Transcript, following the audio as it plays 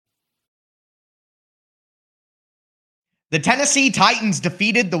The Tennessee Titans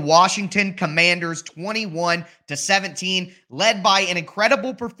defeated the Washington Commanders 21-17, led by an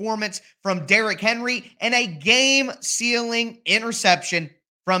incredible performance from Derrick Henry and a game-sealing interception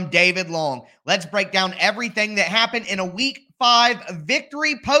from David Long. Let's break down everything that happened in a Week 5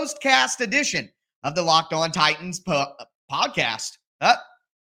 victory postcast edition of the Locked On Titans podcast.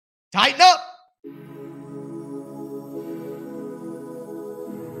 Tighten up!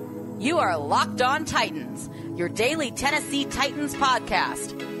 You are Locked On Titans, your daily Tennessee Titans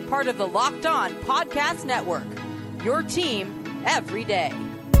podcast, part of the Locked On Podcast Network, your team every day.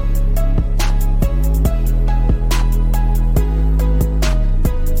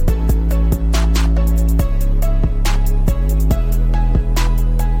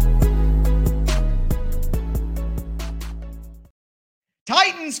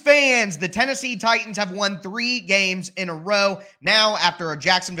 Titans fans, the Tennessee Titans have won 3 games in a row. Now, after a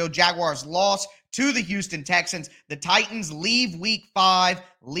Jacksonville Jaguars loss to the Houston Texans, the Titans leave Week 5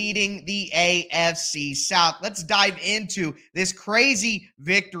 leading the AFC South. Let's dive into this crazy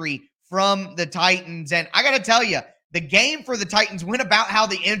victory from the Titans. And I got to tell you, the game for the Titans went about how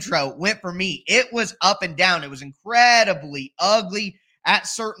the intro went for me. It was up and down. It was incredibly ugly at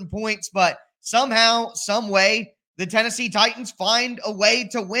certain points, but somehow, some way, the Tennessee Titans find a way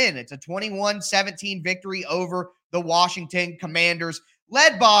to win. It's a 21-17 victory over the Washington Commanders,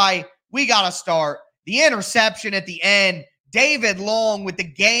 led by, we got to start, the interception at the end. David Long with the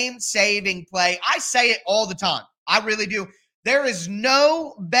game-saving play. I say it all the time. I really do. There is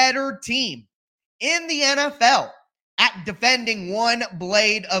no better team in the NFL at defending one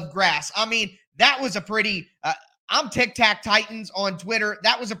blade of grass. I mean, that was a pretty, I'm Tic Tac Titans on Twitter.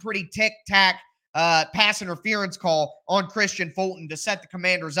 That was a pretty Tic Tac pass interference call on Christian Fulton to set the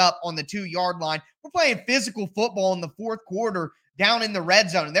Commanders up on the 2-yard line. We're playing physical football in the fourth quarter down in the red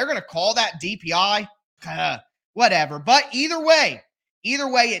zone, and they're going to call that DPI? Whatever. But either way,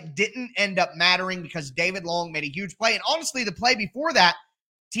 it didn't end up mattering because David Long made a huge play. And honestly, the play before that,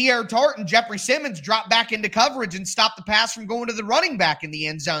 Teair Tart and Jeffrey Simmons dropped back into coverage and stopped the pass from going to the running back in the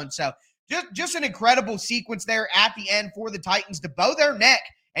end zone. So just an incredible sequence there at the end for the Titans to bow their neck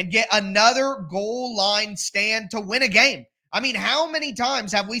and get another goal line stand to win a game. I mean, how many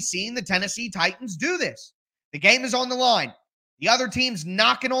times have we seen the Tennessee Titans do this? The game is on the line. The other team's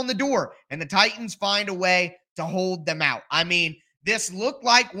knocking on the door, and the Titans find a way to hold them out. I mean, this looked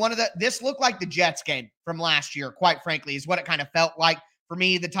like the Jets game from last year, quite frankly, is what it kind of felt like for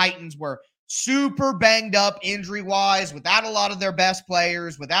me. The Titans were super banged up injury-wise, without a lot of their best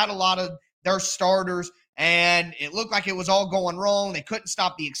players, without a lot of their starters, and it looked like it was all going wrong. They couldn't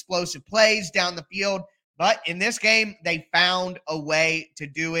stop the explosive plays down the field. But in this game, they found a way to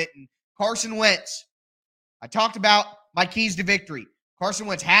do it. And Carson Wentz, I talked about my keys to victory. Carson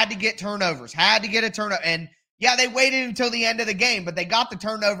Wentz had to get turnovers, had to get a turnover. And yeah, they waited until the end of the game, but they got the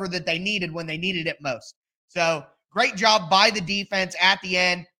turnover that they needed when they needed it most. So great job by the defense at the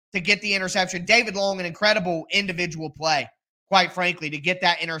end to get the interception. David Long, an incredible individual play, quite frankly, to get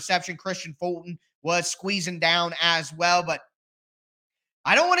that interception. Christian Fulton was squeezing down as well, but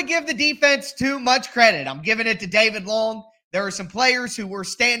I don't want to give the defense too much credit. I'm giving it to David Long. There are some players who were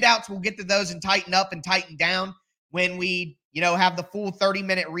standouts. We'll get to those and tighten up and tighten down when we, have the full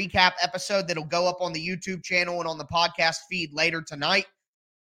 30-minute recap episode that'll go up on the YouTube channel and on the podcast feed later tonight.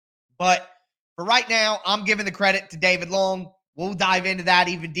 But for right now, I'm giving the credit to David Long. We'll dive into that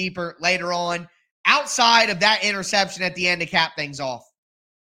even deeper later on. Outside of that interception at the end to cap things off,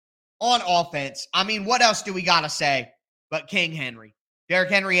 on offense, I mean, what else do we got to say but King Henry?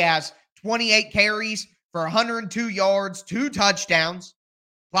 Derrick Henry has 28 carries for 102 yards, 2 touchdowns,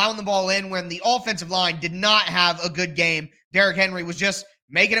 plowing the ball in when the offensive line did not have a good game. Derrick Henry was just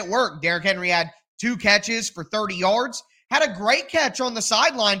making it work. Derrick Henry had 2 catches for 30 yards, had a great catch on the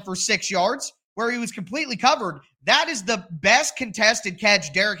sideline for 6 yards where he was completely covered. That is the best contested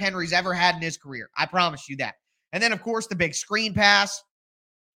catch Derrick Henry's ever had in his career. I promise you that. And then, of course, the big screen pass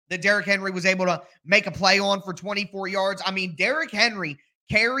that Derrick Henry was able to make a play on for 24 yards. I mean, Derrick Henry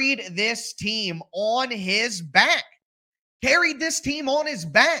carried this team on his back.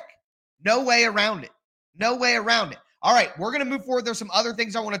 No way around it. All right, we're going to move forward. There's some other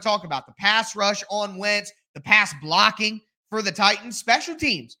things I want to talk about. The pass rush on Wentz, the pass blocking for the Titans. Special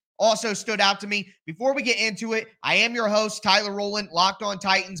teams also stood out to me. Before we get into it, I am your host, Tyler Rowland, Locked On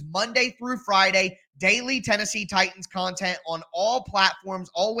Titans, Monday through Friday, daily Tennessee Titans content on all platforms,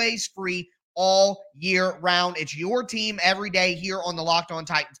 always free, all year round. It's your team every day here on the Locked On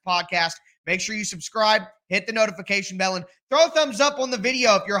Titans podcast. Make sure you subscribe, hit the notification bell, and throw a thumbs up on the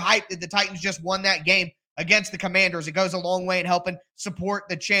video if you're hyped that the Titans just won that game against the Commanders. It goes a long way in helping support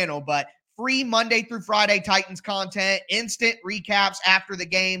the channel. But free Monday through Friday Titans content, instant recaps after the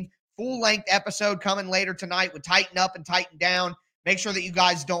game, full-length episode coming later tonight with Tighten Up and Tighten Down. Make sure that you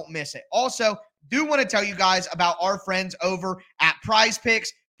guys don't miss it. Also, do want to tell you guys about our friends over at Prize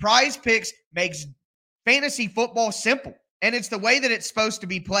Picks. Prize Picks makes fantasy football simple, and it's the way that it's supposed to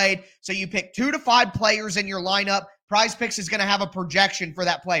be played. So you pick 2 to 5 players in your lineup. Prize Picks is going to have a projection for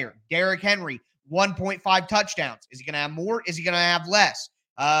that player. Derrick Henry, 1.5 touchdowns. Is he going to have more? Is he going to have less?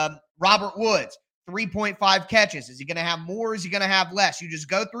 Robert Woods, 3.5 catches. Is he going to have more? Is he going to have less? You just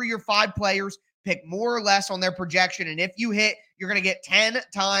go through your 5 players, pick more or less on their projection, and if you hit, you're going to get 10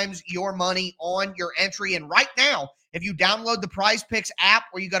 times your money on your entry. And right now, if you download the Prize Picks app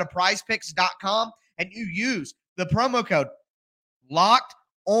or you go to prizepicks.com and you use the promo code Locked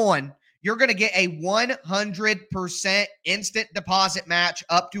On, you're going to get a 100% instant deposit match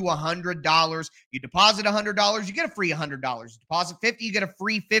up to $100. You deposit $100, you get a free $100. Deposit $50, you get a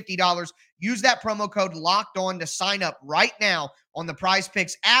free $50. Use that promo code Locked On to sign up right now on the Prize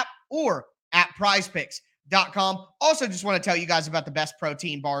Picks app or at prizepicks.com. Also, just want to tell you guys about the best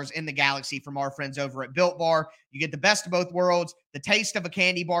protein bars in the galaxy from our friends over at Built Bar. You get the best of both worlds, the taste of a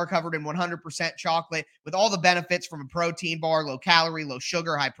candy bar covered in 100% chocolate with all the benefits from a protein bar, low calorie, low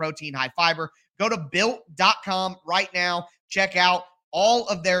sugar, high protein, high fiber. Go to built.com right now. Check out all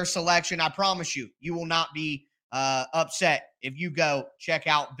of their selection. I promise you, you will not be upset if you go check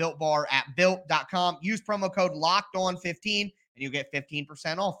out Built Bar at built.com. Use promo code LOCKEDON15 and you'll get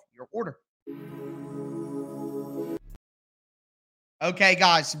 15% off your order. Okay,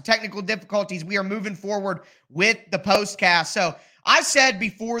 guys, some technical difficulties. We are moving forward with the postcast. So I said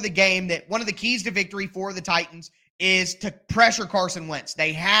before the game that one of the keys to victory for the Titans is to pressure Carson Wentz.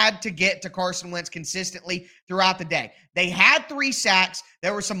 They had to get to Carson Wentz consistently throughout the day. They had 3 sacks.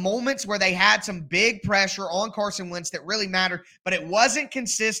 There were some moments where they had some big pressure on Carson Wentz that really mattered, but it wasn't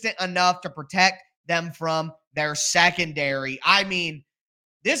consistent enough to protect them from their secondary. I mean,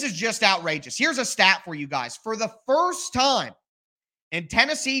 this is just outrageous. Here's a stat for you guys. For the first time in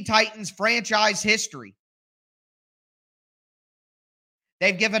Tennessee Titans franchise history,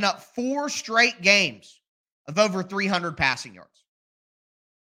 they've given up 4 straight games of over 300 passing yards.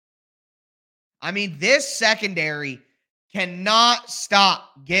 I mean, this secondary cannot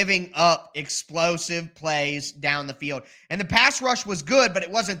stop giving up explosive plays down the field. And the pass rush was good, but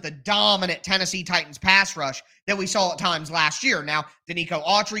it wasn't the dominant Tennessee Titans pass rush that we saw at times last year. Now, Danico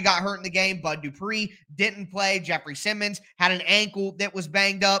Autry got hurt in the game. Bud Dupree didn't play. Jeffrey Simmons had an ankle that was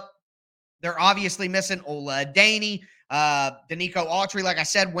banged up. They're obviously missing Ola Adaney. Danico Autry, like I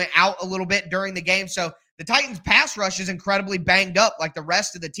said, went out a little bit during the game. So the Titans pass rush is incredibly banged up like the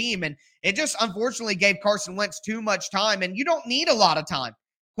rest of the team. And it just unfortunately gave Carson Wentz too much time. And you don't need a lot of time,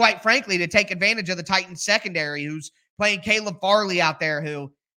 quite frankly, to take advantage of the Titans secondary, who's playing Caleb Farley out there,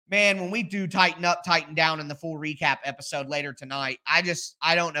 who, man, when we do Tighten Up, Tighten Down in the full recap episode later tonight, I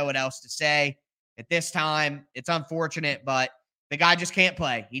don't know what else to say at this time. It's unfortunate, but the guy just can't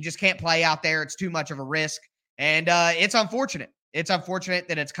play. He just can't play out there. It's too much of a risk. And it's unfortunate. It's unfortunate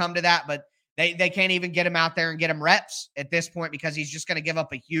that it's come to that, but they can't even get him out there and get him reps at this point because he's just going to give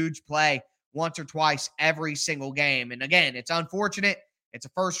up a huge play once or twice every single game. And again, it's unfortunate. It's a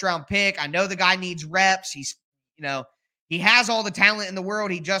first-round pick. I know the guy needs reps. He's, he has all the talent in the world.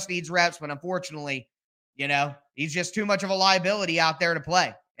 He just needs reps, but unfortunately, he's just too much of a liability out there to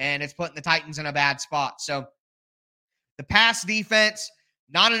play, and it's putting the Titans in a bad spot. So the pass defense,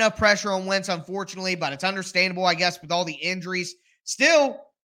 not enough pressure on Wentz, unfortunately, but it's understandable, I guess, with all the injuries. Still,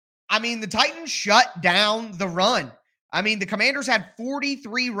 I mean, the Titans shut down the run. I mean, the Commanders had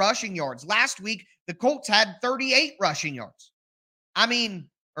 43 rushing yards. Last week, the Colts had 38 rushing yards.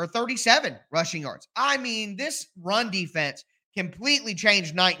 Or 37 rushing yards. I mean, this run defense completely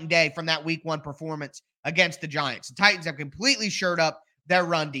changed night and day from that week 1 performance against the Giants. The Titans have completely shored up their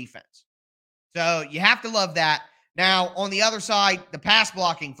run defense. So you have to love that. Now, on the other side, the pass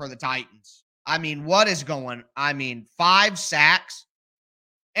blocking for the Titans. I mean, what is going? 5 sacks.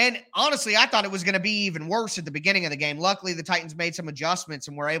 And honestly, I thought it was going to be even worse at the beginning of the game. Luckily, the Titans made some adjustments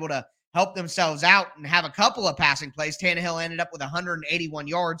and were able to help themselves out and have a couple of passing plays. Tannehill ended up with 181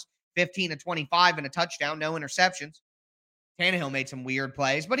 yards, 15 to 25 and a touchdown, no interceptions. Tannehill made some weird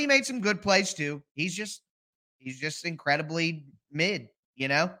plays, but he made some good plays too. He's just incredibly mid,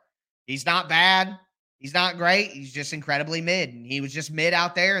 He's not bad. He's not great. He's just incredibly mid. And he was just mid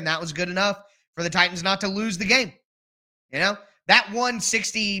out there, and that was good enough for the Titans not to lose the game. That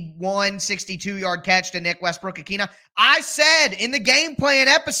 161, 62-yard catch to Nick Westbrook-Ikhine. I said in the game plan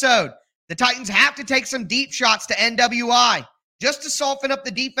episode, the Titans have to take some deep shots to NWI just to soften up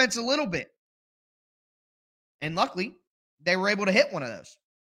the defense a little bit. And luckily, they were able to hit one of those.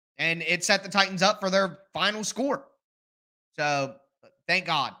 and it set the Titans up for their final score. So thank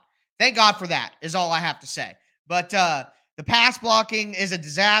God. Thank God for that is all I have to say. But the pass blocking is a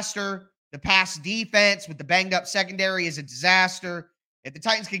disaster. The pass defense with the banged up secondary is a disaster. If the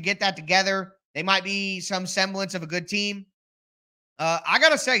Titans could get that together, they might be some semblance of a good team. I got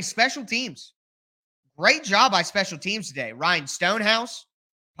to say, special teams. Great job by special teams today. Ryan Stonehouse,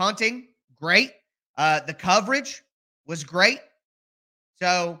 punting, great. The coverage was great.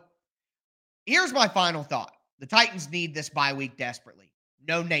 So here's my final thought. The Titans need this bye week desperately.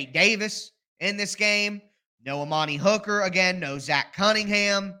 No Nate Davis in this game. No Amani Hooker again. No Zach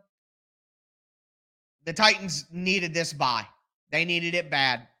Cunningham. The Titans needed this bye. They needed it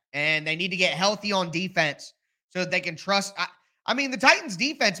bad. And they need to get healthy on defense so that they can trust. I mean, the Titans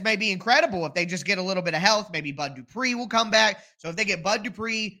defense may be incredible if they just get a little bit of health. Maybe Bud Dupree will come back. So if they get Bud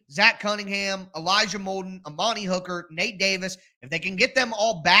Dupree, Zach Cunningham, Elijah Molden, Amani Hooker, Nate Davis, if they can get them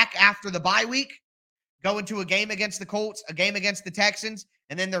all back after the bye week, go into a game against the Colts, a game against the Texans,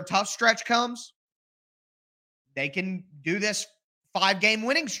 and then their tough stretch comes, they can do this 5-game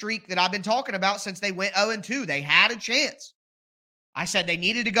winning streak that I've been talking about since they went 0-2. They had a chance. I said they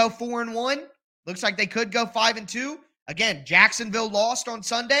needed to go 4-1. Looks like they could go 5-2. Again, Jacksonville lost on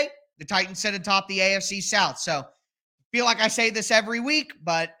Sunday. The Titans sit atop the AFC South. So I feel like I say this every week,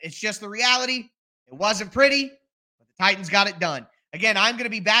 but it's just the reality. It wasn't pretty, but the Titans got it done. Again, I'm going to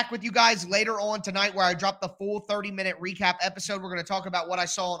be back with you guys later on tonight where I drop the full 30-minute recap episode. We're going to talk about what I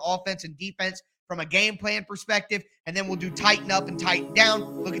saw on offense and defense from a game plan perspective, and then we'll do tighten up and tighten down,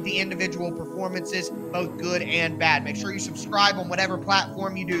 look at the individual performances, both good and bad. Make sure you subscribe on whatever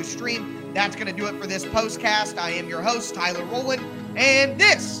platform you do stream. That's going to do it for this postcast. I am your host, Tyler Rowland, and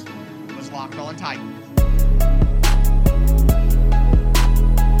this was Locked On Titans.